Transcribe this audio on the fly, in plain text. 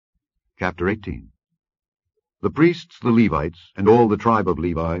Chapter 18. The priests, the Levites, and all the tribe of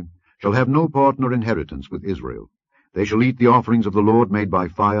Levi, shall have no part nor inheritance with Israel. They shall eat the offerings of the Lord made by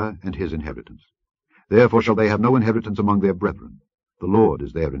fire, and his inheritance. Therefore shall they have no inheritance among their brethren. The Lord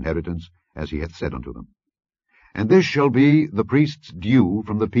is their inheritance, as he hath said unto them. And this shall be the priest's due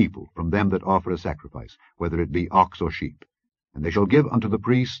from the people, from them that offer a sacrifice, whether it be ox or sheep. And they shall give unto the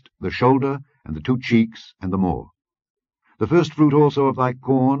priest the shoulder, and the 2 cheeks, and the maw. The first fruit also of thy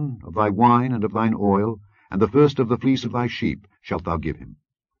corn, of thy wine, and of thine oil, and the first of the fleece of thy sheep shalt thou give him.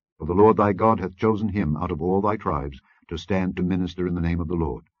 For the Lord thy God hath chosen him out of all thy tribes to stand to minister in the name of the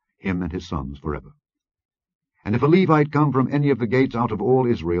Lord, him and his sons forever. And if a Levite come from any of the gates out of all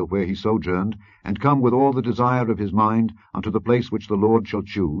Israel where he sojourned, and come with all the desire of his mind unto the place which the Lord shall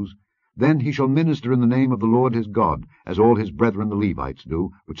choose, then he shall minister in the name of the Lord his God, as all his brethren the Levites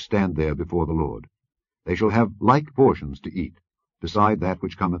do, which stand there before the Lord. They shall have like portions to eat, beside that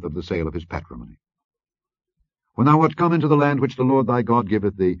which cometh of the sale of his patrimony. When thou art come into the land which the Lord thy God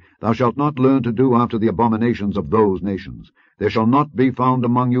giveth thee, thou shalt not learn to do after the abominations of those nations. There shall not be found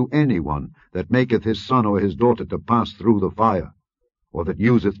among you any one that maketh his son or his daughter to pass through the fire, or that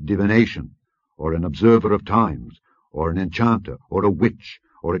useth divination, or an observer of times, or an enchanter, or a witch,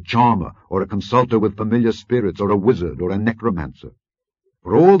 or a charmer, or a consulter with familiar spirits, or a wizard, or a necromancer.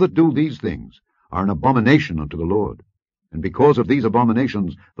 For all that do these things are an abomination unto the Lord, and because of these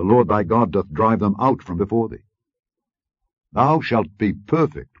abominations the Lord thy God doth drive them out from before thee. Thou shalt be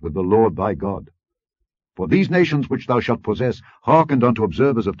perfect with the Lord thy God. For these nations which thou shalt possess hearkened unto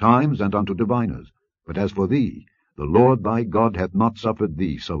observers of times and unto diviners. But as for thee, the Lord thy God hath not suffered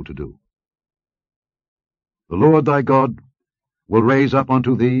thee so to do. The Lord thy God will raise up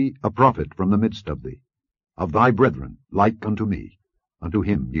unto thee a prophet from the midst of thee, of thy brethren, like unto me. Unto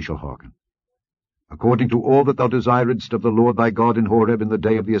him ye shall hearken. According to all that thou desiredst of the Lord thy God in Horeb in the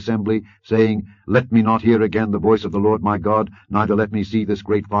day of the assembly, saying, Let me not hear again the voice of the Lord my God, neither let me see this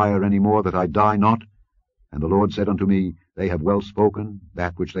great fire any more, that I die not. And the Lord said unto me, They have well spoken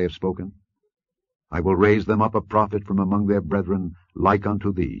that which they have spoken. I will raise them up a prophet from among their brethren, like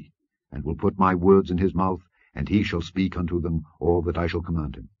unto thee, and will put my words in his mouth, and he shall speak unto them all that I shall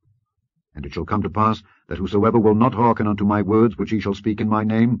command him. And it shall come to pass, that whosoever will not hearken unto my words which he shall speak in my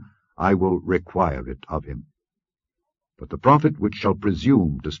name, I will require it of him. But the prophet which shall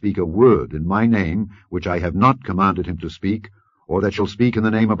presume to speak a word in my name, which I have not commanded him to speak, or that shall speak in the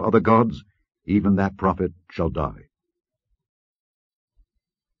name of other gods, even that prophet shall die.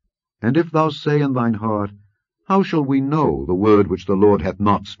 And if thou say in thine heart, How shall we know the word which the Lord hath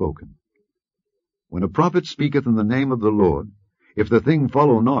not spoken? When a prophet speaketh in the name of the Lord, if the thing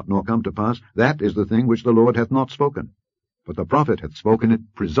follow not, nor come to pass, that is the thing which the Lord hath not spoken. But the prophet hath spoken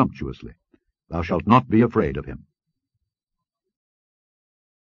it presumptuously. Thou shalt not be afraid of him.